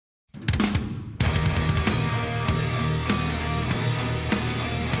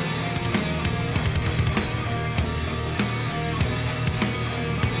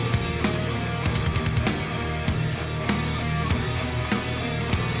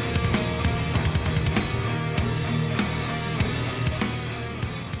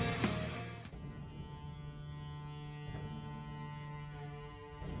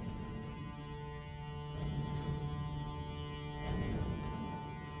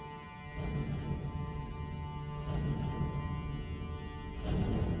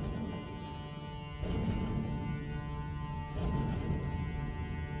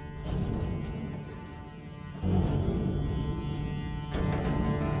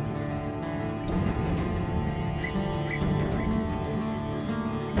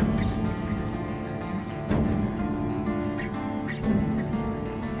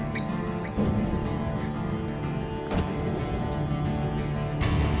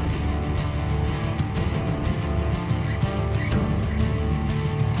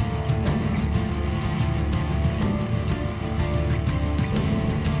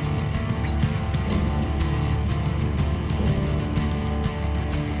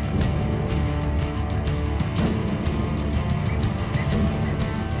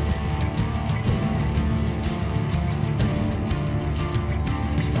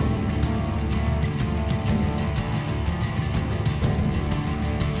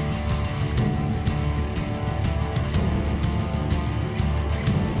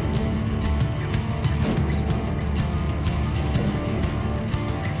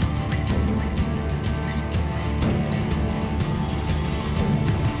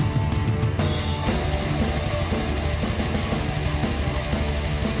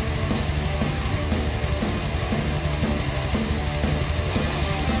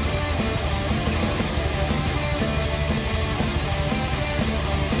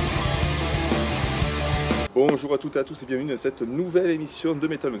Bonjour à toutes et à tous et bienvenue dans cette nouvelle émission de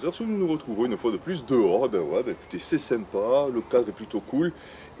Metal Mothers où nous nous retrouvons une fois de plus dehors. Écoutez, c'est sympa, le cadre est plutôt cool,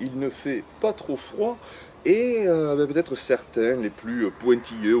 il ne fait pas trop froid et peut-être certains, les plus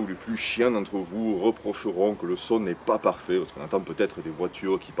pointilleux ou les plus chiants d'entre vous reprocheront que le son n'est pas parfait parce qu'on entend peut-être des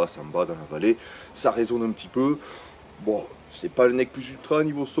voitures qui passent en bas dans la vallée, ça résonne un petit peu. Bon, c'est pas le nec plus ultra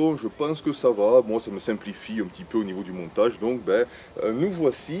niveau son, je pense que ça va, moi ça me simplifie un petit peu au niveau du montage, donc nous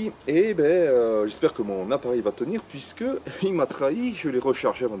voici, et j'espère que mon appareil va tenir, puisque il m'a trahi, je l'ai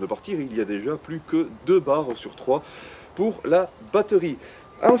rechargé avant de partir, il y a déjà plus que 2 barres sur 3 pour la batterie.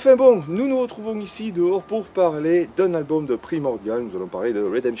 Enfin bon, nous nous retrouvons ici dehors pour parler d'un album de Primordial. Nous allons parler de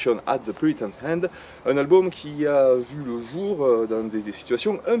Redemption at the Puritan's Hand, un album qui a vu le jour dans des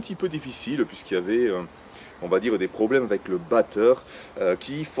situations un petit peu difficiles, puisqu'il y avait on va dire des problèmes avec le batteur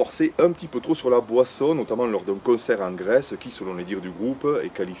qui forçait un petit peu trop sur la boisson, notamment lors d'un concert en Grèce qui, selon les dires du groupe,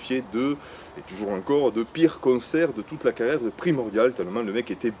 est qualifié de, et toujours encore, de pire concert de toute la carrière de Primordial, tellement le mec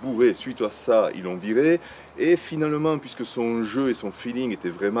était bourré. Suite à ça, ils l'ont viré, et finalement, puisque son jeu et son feeling étaient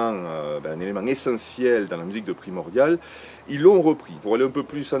vraiment un élément essentiel dans la musique de Primordial, ils l'ont repris. Pour aller un peu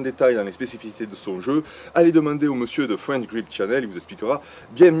plus en détail dans les spécificités de son jeu, allez demander au monsieur de French Grip Channel, il vous expliquera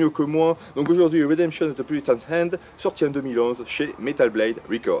bien mieux que moi. Donc aujourd'hui, Redemption at the Puritan's Hand, sorti en 2011 chez Metal Blade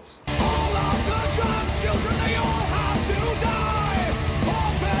Records.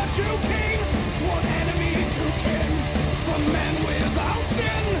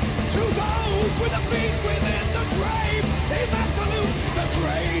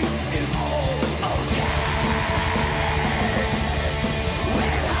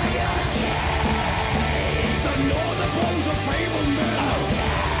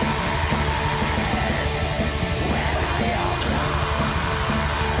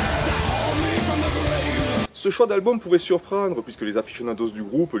 Ce choix d'album pourrait surprendre, puisque les aficionados du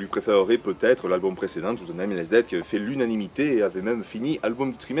groupe lui préféreraient peut-être l'album précédent, To the Nameless Dead, qui avait fait l'unanimité et avait même fini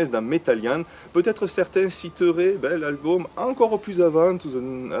album du trimestre dans Metallian. Peut-être certains citeraient l'album encore plus avant, To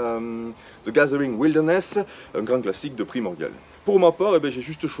the Gathering Wilderness, un grand classique de Primordial. Pour ma part, j'ai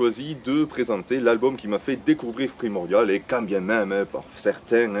juste choisi de présenter l'album qui m'a fait découvrir Primordial, et quand bien même, par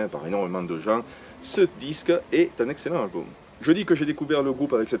certains, par énormément de gens, ce disque est un excellent album. Je dis que j'ai découvert le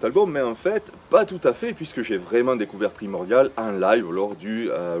groupe avec cet album, mais en fait, pas tout à fait, puisque j'ai vraiment découvert Primordial en live lors du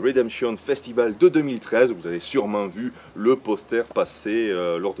Redemption Festival de 2013. Vous avez sûrement vu le poster passer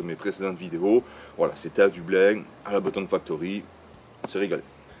lors de mes précédentes vidéos. Voilà, c'était à Dublin, à la Button Factory, on s'est régalé.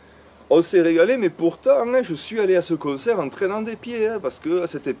 On s'est régalé, mais pourtant, je suis allé à ce concert en traînant des pieds, parce que à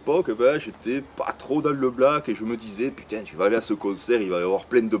cette époque, j'étais pas trop dans le black, et je me disais, putain, tu vas aller à ce concert, il va y avoir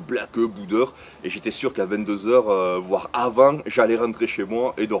plein de blackeux, boudeurs, et j'étais sûr qu'à 22h, voire avant, j'allais rentrer chez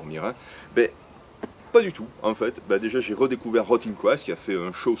moi et dormir. Pas du tout, en fait. Déjà, j'ai redécouvert Rotting Christ, qui a fait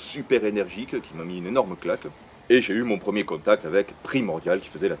un show super énergique, qui m'a mis une énorme claque, et j'ai eu mon premier contact avec Primordial, qui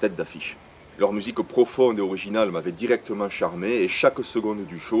faisait la tête d'affiche. Leur musique profonde et originale m'avait directement charmé et chaque seconde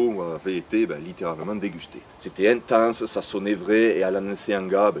du show avait été littéralement dégustée. C'était intense, ça sonnait vrai et Alan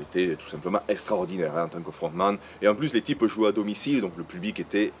Seanga était tout simplement extraordinaire en tant que frontman. Et en plus les types jouaient à domicile, donc le public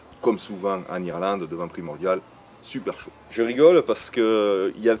était, comme souvent en Irlande, devant Primordial, super chaud. Je rigole parce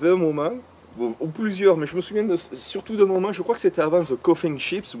qu'il y avait un moment, ou plusieurs, mais je me souviens surtout d'un moment, je crois que c'était avant The Coughing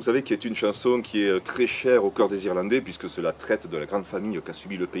Ships, vous savez, qui est une chanson qui est très chère au cœur des Irlandais, puisque cela traite de la grande famille qu'a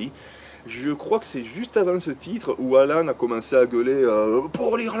subi le pays. Je crois que c'est juste avant ce titre où Alan a commencé à gueuler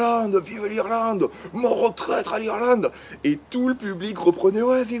pour l'Irlande, vive l'Irlande, mort au traître à l'Irlande. Et tout le public reprenait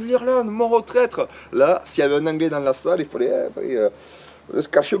ouais, vive l'Irlande, mort au traître. Là, s'il y avait un Anglais dans la salle, il fallait se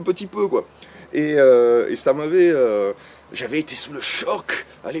cacher un petit peu, quoi. Et ça m'avait... J'avais été sous le choc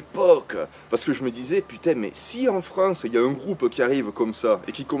à l'époque, parce que je me disais, putain, mais si en France, il y a un groupe qui arrive comme ça,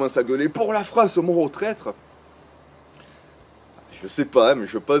 et qui commence à gueuler pour la France, mort au traître, je sais pas, mais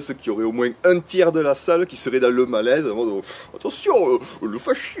je pense qu'il y aurait au moins un tiers de la salle qui serait dans le malaise, en mode attention, le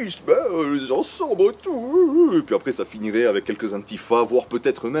fascisme, les ensembles, tout. Et puis après, ça finirait avec quelques antifas, voire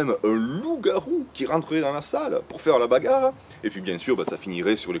peut-être même un loup-garou qui rentrerait dans la salle pour faire la bagarre. Et puis bien sûr, ça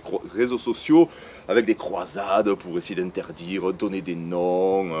finirait sur les réseaux sociaux avec des croisades pour essayer d'interdire, donner des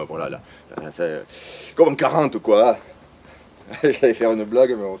noms, voilà, là, c'est comme en 40, quoi. J'allais faire une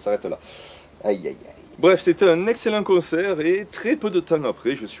blague, mais on s'arrête là. Aïe, aïe, aïe. Bref, c'était un excellent concert et très peu de temps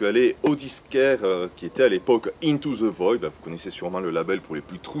après, je suis allé au disquaire qui était à l'époque Into the Void, vous connaissez sûrement le label pour les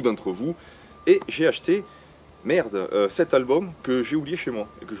plus trous d'entre vous, et j'ai acheté, cet album que j'ai oublié chez moi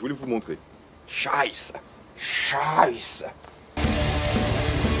et que je voulais vous montrer. Scheiße! Scheiße!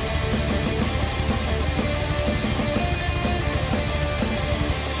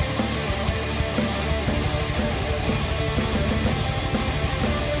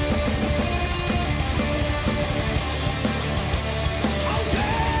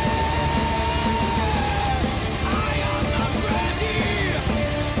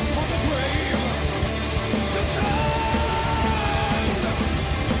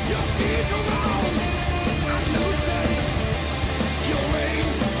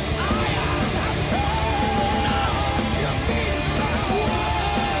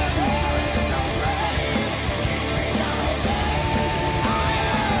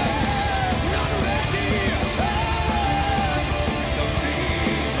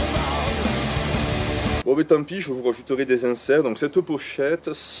 Bon mais tant pis, je vous rajouterai des inserts. Donc cette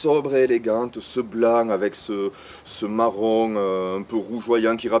pochette sobre et élégante, ce blanc avec ce marron un peu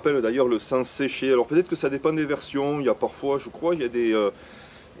rougeoyant qui rappelle d'ailleurs le sang séché. Alors peut-être que ça dépend des versions, il y a parfois, je crois, il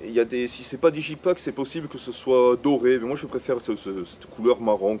y a des, si c'est pas digipack, c'est possible que ce soit doré, mais moi je préfère cette couleur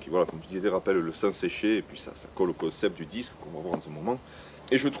marron qui, voilà, comme je disais, rappelle le sang séché, et puis ça colle au concept du disque qu'on va voir en ce moment.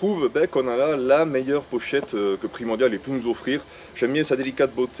 Et je trouve qu'on a là la meilleure pochette que Primordial ait pu nous offrir. J'aime bien sa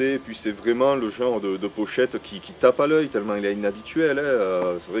délicate beauté, et puis c'est vraiment le genre de pochette qui tape à l'œil, tellement il est inhabituel.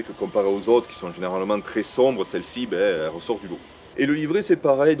 Hein. C'est vrai que comparé aux autres qui sont généralement très sombres, celle-ci, elle ressort du lot. Et le livret c'est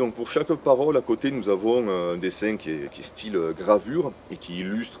pareil, donc pour chaque parole à côté nous avons un dessin qui est style gravure et qui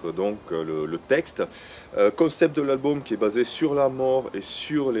illustre donc le texte. Concept de l'album qui est basé sur la mort et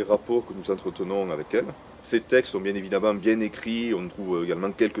sur les rapports que nous entretenons avec elle. Ces textes sont bien évidemment bien écrits, on trouve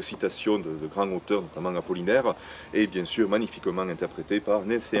également quelques citations de grands auteurs, notamment Apollinaire, et bien sûr magnifiquement interprétés par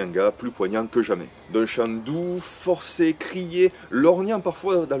Nethéanga, plus poignant que jamais. D'un chant doux, forcé, crié, lorgnant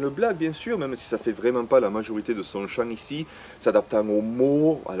parfois dans le blague bien sûr, même si ça fait vraiment pas la majorité de son chant ici, s'adaptant aux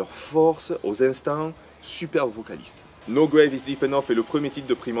mots, à leur force, aux instants, superbe vocaliste. No Grave is Deep Enough est le premier titre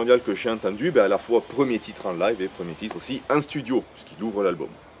de Primordial que j'ai entendu, à la fois premier titre en live et premier titre aussi en studio, puisqu'il ouvre l'album.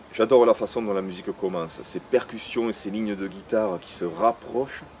 J'adore la façon dont la musique commence, ses percussions et ses lignes de guitare qui se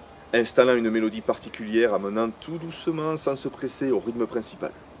rapprochent, installant une mélodie particulière, amenant tout doucement, sans se presser, au rythme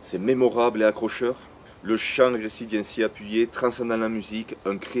principal. C'est mémorable et accrocheur, le chant agressif vient s'y appuyer, transcendant la musique,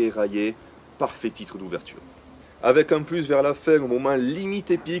 un cri éraillé, parfait titre d'ouverture. Avec en plus vers la fin, au moment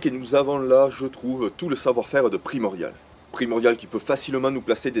limite épique, et nous avons là, je trouve, tout le savoir-faire de Primordial. Primordial qui peut facilement nous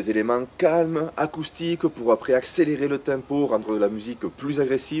placer des éléments calmes, acoustiques, pour après accélérer le tempo, rendre la musique plus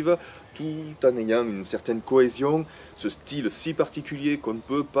agressive, tout en ayant une certaine cohésion, ce style si particulier qu'on ne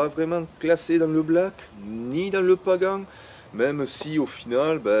peut pas vraiment classer dans le black, ni dans le pagan, même si au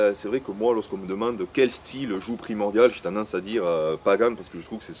final, c'est vrai que moi, lorsqu'on me demande quel style joue Primordial, j'ai tendance à dire pagan, parce que je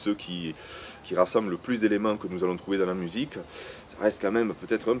trouve que c'est ceux qui rassemblent le plus d'éléments que nous allons trouver dans la musique. Ça reste quand même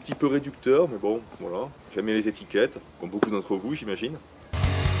peut-être un petit peu réducteur, mais bon, voilà, j'aime bien les étiquettes, comme beaucoup d'entre vous, j'imagine.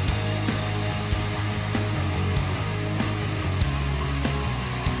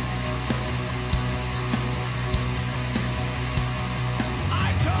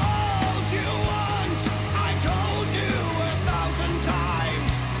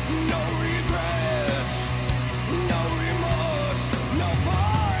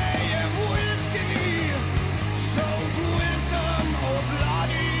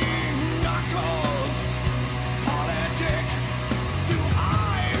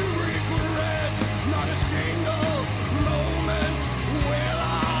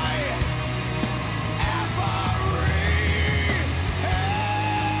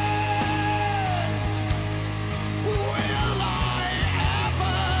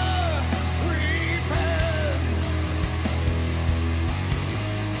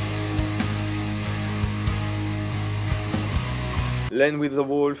 Land with the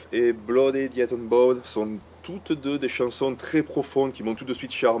Wolf et Blooded Yet Unbowed sont toutes deux des chansons très profondes qui m'ont tout de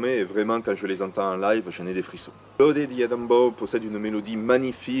suite charmé et vraiment quand je les entends en live j'en ai des frissons. Blooded Yet Unbowed possède une mélodie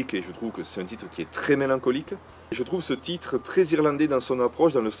magnifique et je trouve que c'est un titre qui est très mélancolique. Je trouve ce titre très irlandais dans son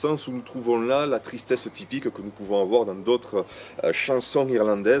approche, dans le sens où nous trouvons là la tristesse typique que nous pouvons avoir dans d'autres chansons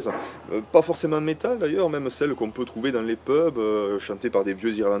irlandaises. Pas forcément métal d'ailleurs, même celles qu'on peut trouver dans les pubs, chantées par des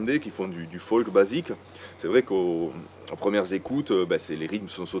vieux Irlandais qui font du folk basique. C'est vrai qu'aux premières écoutes, les rythmes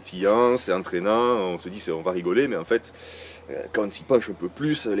sont sautillants, c'est entraînant, on se dit on va rigoler, mais en fait, quand on s'y penche un peu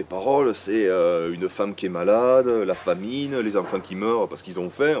plus, les paroles, c'est une femme qui est malade, la famine, les enfants qui meurent parce qu'ils ont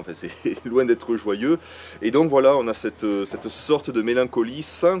faim, enfin c'est loin d'être joyeux. Et donc voilà, on a cette sorte de mélancolie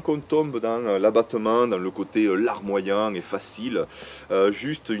sans qu'on tombe dans l'abattement, dans le côté larmoyant et facile,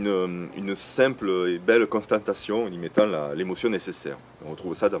 juste une simple et belle constatation en y mettant l'émotion nécessaire. On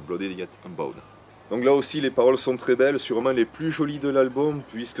retrouve ça dans Blooded Yet Unbowed. Donc là aussi les paroles sont très belles, sûrement les plus jolies de l'album,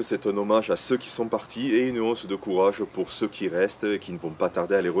 puisque c'est un hommage à ceux qui sont partis et une hausse de courage pour ceux qui restent et qui ne vont pas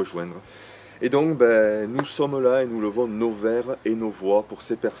tarder à les rejoindre. Et donc nous sommes là et nous levons nos verres et nos voix pour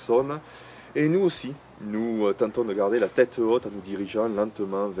ces personnes. Et nous aussi, nous tentons de garder la tête haute en nous dirigeant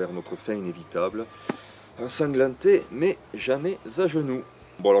lentement vers notre fin inévitable, ensanglantés mais jamais à genoux.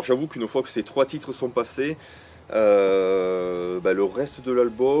 Bon alors j'avoue qu'une fois que ces 3 titres sont passés, le reste de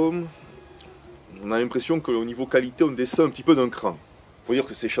l'album, on a l'impression qu'au niveau qualité, on descend un petit peu d'un cran. Il faut dire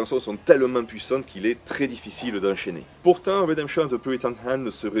que ces chansons sont tellement puissantes qu'il est très difficile d'enchaîner. Pourtant, Redemption of the Puritan Hand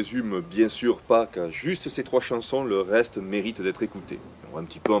ne se résume bien sûr pas qu'à juste ces 3 chansons, le reste mérite d'être écouté. On va un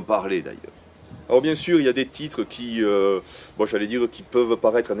petit peu en parler d'ailleurs. Alors bien sûr, il y a des titres qui, bon, j'allais dire, qui peuvent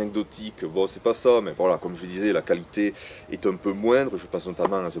paraître anecdotiques. Bon, c'est pas ça, mais voilà, comme je disais, la qualité est un peu moindre. Je pense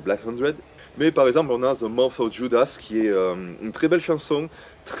notamment à The Black 100. Mais par exemple, on a The Mouth of Judas, qui est une très belle chanson,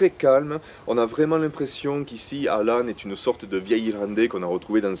 très calme. On a vraiment l'impression qu'ici, Alan est une sorte de vieil Irlandais qu'on a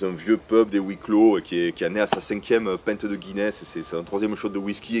retrouvé dans un vieux pub des huis clos, qui est né à sa 5e pinte de Guinness. C'est un 3e shot de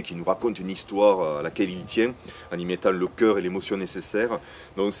whisky et qui nous raconte une histoire à laquelle il tient, en y mettant le cœur et l'émotion nécessaires.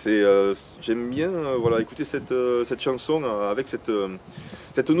 Donc j'aime bien voilà, écouter cette chanson avec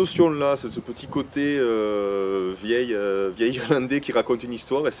cette notion-là, ce petit côté vieil Irlandais qui raconte une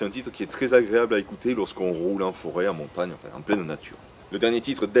histoire. Et c'est un titre qui est très agréable à écouter lorsqu'on roule en forêt, en montagne, enfin, en pleine nature. Le dernier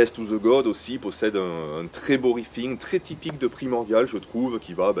titre, Death to the God, aussi possède un très beau riffing, très typique de Primordial, je trouve,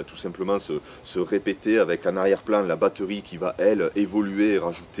 qui va tout simplement se répéter avec en arrière-plan la batterie qui va, elle, évoluer et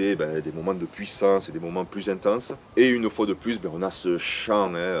rajouter des moments de puissance et des moments plus intenses. Et une fois de plus, on a ce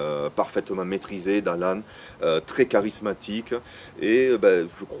chant parfaitement maîtrisé d'Alan, très charismatique. Et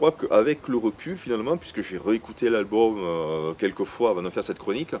je crois qu'avec le recul, finalement, puisque j'ai réécouté l'album quelques fois avant de faire cette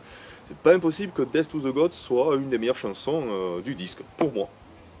chronique, c'est pas impossible que Death to the God soit une des meilleures chansons du disque, pour moi.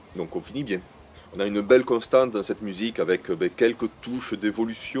 Donc on finit bien. On a une belle constante dans cette musique avec quelques touches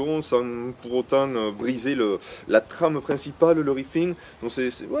d'évolution sans pour autant briser la trame principale, le riffing. Donc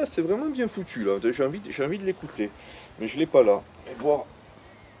c'est vraiment bien foutu là. J'ai envie de l'écouter, mais je l'ai pas là.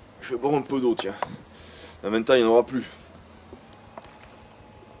 Je vais boire un peu d'eau, tiens. En même temps, il n'y en aura plus.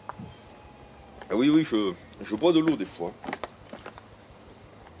 Ah oui, je bois de l'eau des fois.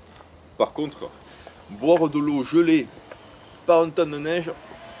 Par contre, boire de l'eau gelée par un temps de neige,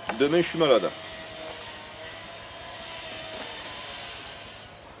 demain je suis malade.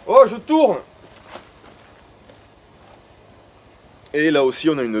 Oh, je tourne! Et là aussi,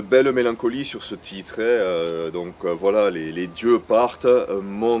 on a une belle mélancolie sur ce titre. Voilà, les dieux partent, un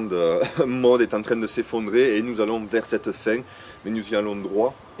monde est en train de s'effondrer et nous allons vers cette fin, mais nous y allons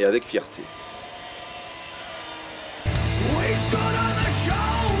droit et avec fierté.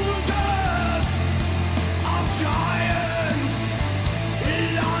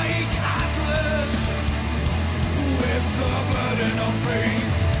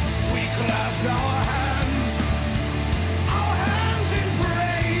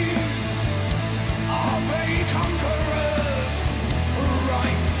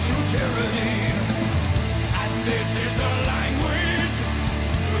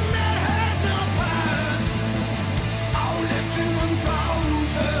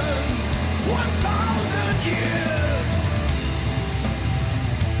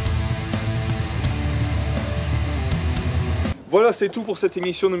 Voilà, c'est tout pour cette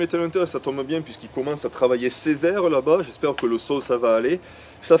émission de Metal Hunter. Ça tombe bien puisqu'il commence à travailler sévère là-bas. J'espère que le son, ça va aller.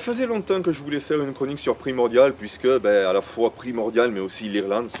 Ça faisait longtemps que je voulais faire une chronique sur Primordial puisque à la fois Primordial mais aussi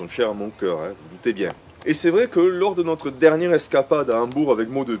l'Irlande sont chers à mon cœur, hein, vous doutez bien. Et c'est vrai que lors de notre dernière escapade à Hambourg avec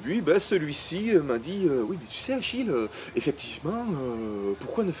Maud de Buis, celui-ci m'a dit oui, mais tu sais Achille, effectivement,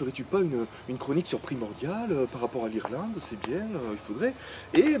 pourquoi ne ferais-tu pas une chronique sur Primordial par rapport à l'Irlande? C'est bien, il faudrait.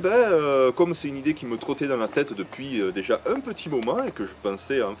 Et comme c'est une idée qui me trottait dans la tête depuis déjà un petit moment et que je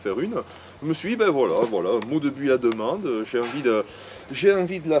pensais en faire une, je me suis dit voilà, Maud de Buis la demande, j'ai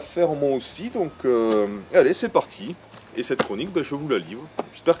envie de la faire moi aussi, donc allez, c'est parti. Et cette chronique, je vous la livre.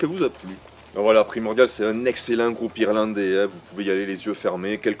 J'espère qu'elle vous a plu. Voilà, Primordial, c'est un excellent groupe irlandais, hein. Vous pouvez y aller les yeux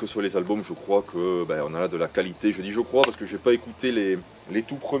fermés, quels que soient les albums, je crois que on a là de la qualité. Je dis je crois parce que j'ai pas écouté les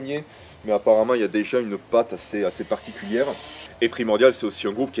tout premiers, mais apparemment il y a déjà une patte assez particulière. Et Primordial, c'est aussi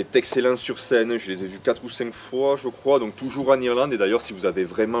un groupe qui est excellent sur scène. Je les ai vus 4 ou 5 fois, je crois, donc toujours en Irlande. Et d'ailleurs, si vous avez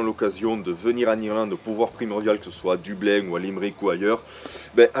vraiment l'occasion de venir en Irlande pour voir Primordial, que ce soit à Dublin ou à Limerick ou ailleurs,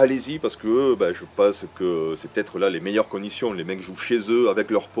 allez-y, parce que je pense que c'est peut-être là les meilleures conditions. Les mecs jouent chez eux,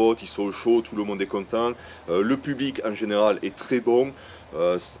 avec leurs potes, ils sont au chaud, tout le monde est content. Le public, en général, est très bon.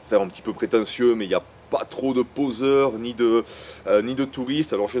 Faire un petit peu prétentieux, mais il y a pas trop de poseurs ni de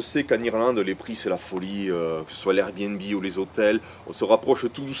touristes. Alors je sais qu'en Irlande les prix c'est la folie, que ce soit l'Airbnb ou les hôtels, on se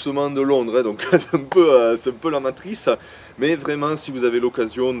rapproche tout doucement de Londres, hein, donc c'est un peu la matrice, mais vraiment si vous avez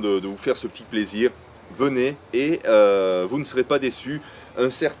l'occasion de vous faire ce petit plaisir, venez et vous ne serez pas déçus. Un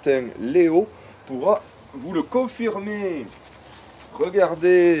certain Léo pourra vous le confirmer.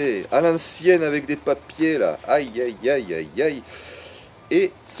 Regardez, à l'ancienne avec des papiers là, aïe aïe aïe aïe aïe.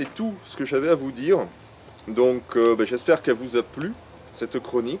 Et c'est tout ce que j'avais à vous dire. Donc j'espère qu'elle vous a plu, cette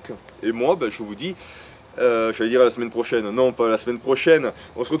chronique. Et moi, je vous dis, j'allais dire à la semaine prochaine. Non, pas la semaine prochaine.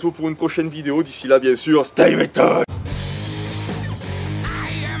 On se retrouve pour une prochaine vidéo. D'ici là, bien sûr, stay metal!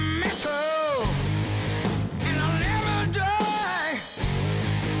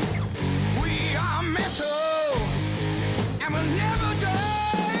 Never die.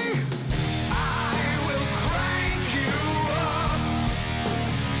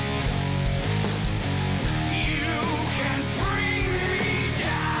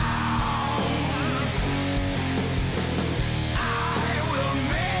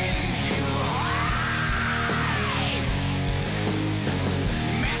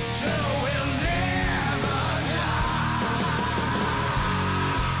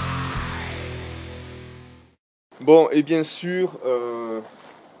 Bon, et bien sûr,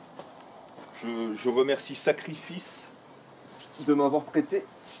 je remercie Sacrifice de m'avoir prêté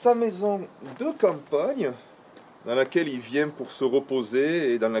sa maison de campagne, dans laquelle il vient pour se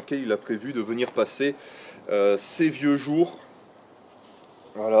reposer et dans laquelle il a prévu de venir passer ses vieux jours.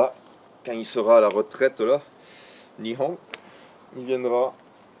 Voilà, quand il sera à la retraite là, Nihon, il viendra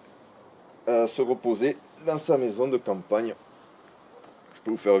se reposer dans sa maison de campagne. Je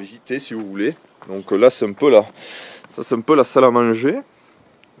peux vous faire visiter si vous voulez. Donc là c'est un peu la salle à manger.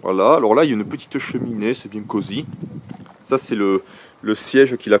 Voilà, alors là il y a une petite cheminée, c'est bien cosy. Ça c'est le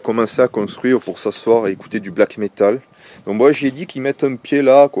siège qu'il a commencé à construire pour s'asseoir et écouter du black metal. Donc moi j'ai dit qu'il mette un pied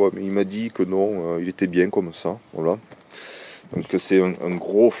là, quoi, mais il m'a dit que non, il était bien comme ça. Voilà. Donc c'est un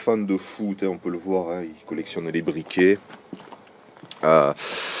gros fan de foot, hein, on peut le voir, hein, il collectionne les briquets. Ça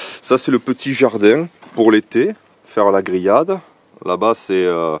c'est le petit jardin pour l'été, faire la grillade. Là-bas c'est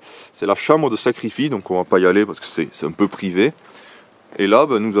la chambre de Sacrifice, donc on va pas y aller parce que c'est un peu privé. Et là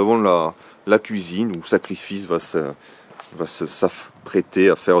nous avons la cuisine où Sacrifice va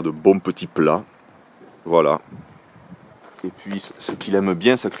s'apprêter à faire de bons petits plats. Voilà. Et puis ce qu'il aime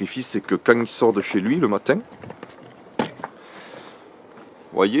bien Sacrifice, c'est que quand il sort de chez lui le matin,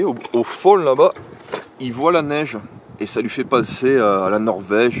 vous voyez, au fond là-bas, il voit la neige. Et ça lui fait penser à la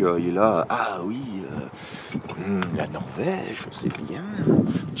Norvège. Il est là, ah oui, la Norvège, c'est bien.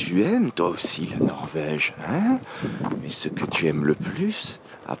 Tu aimes toi aussi la Norvège, hein? Mais ce que tu aimes le plus,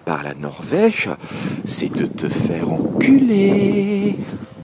 à part la Norvège, c'est de te faire enculer.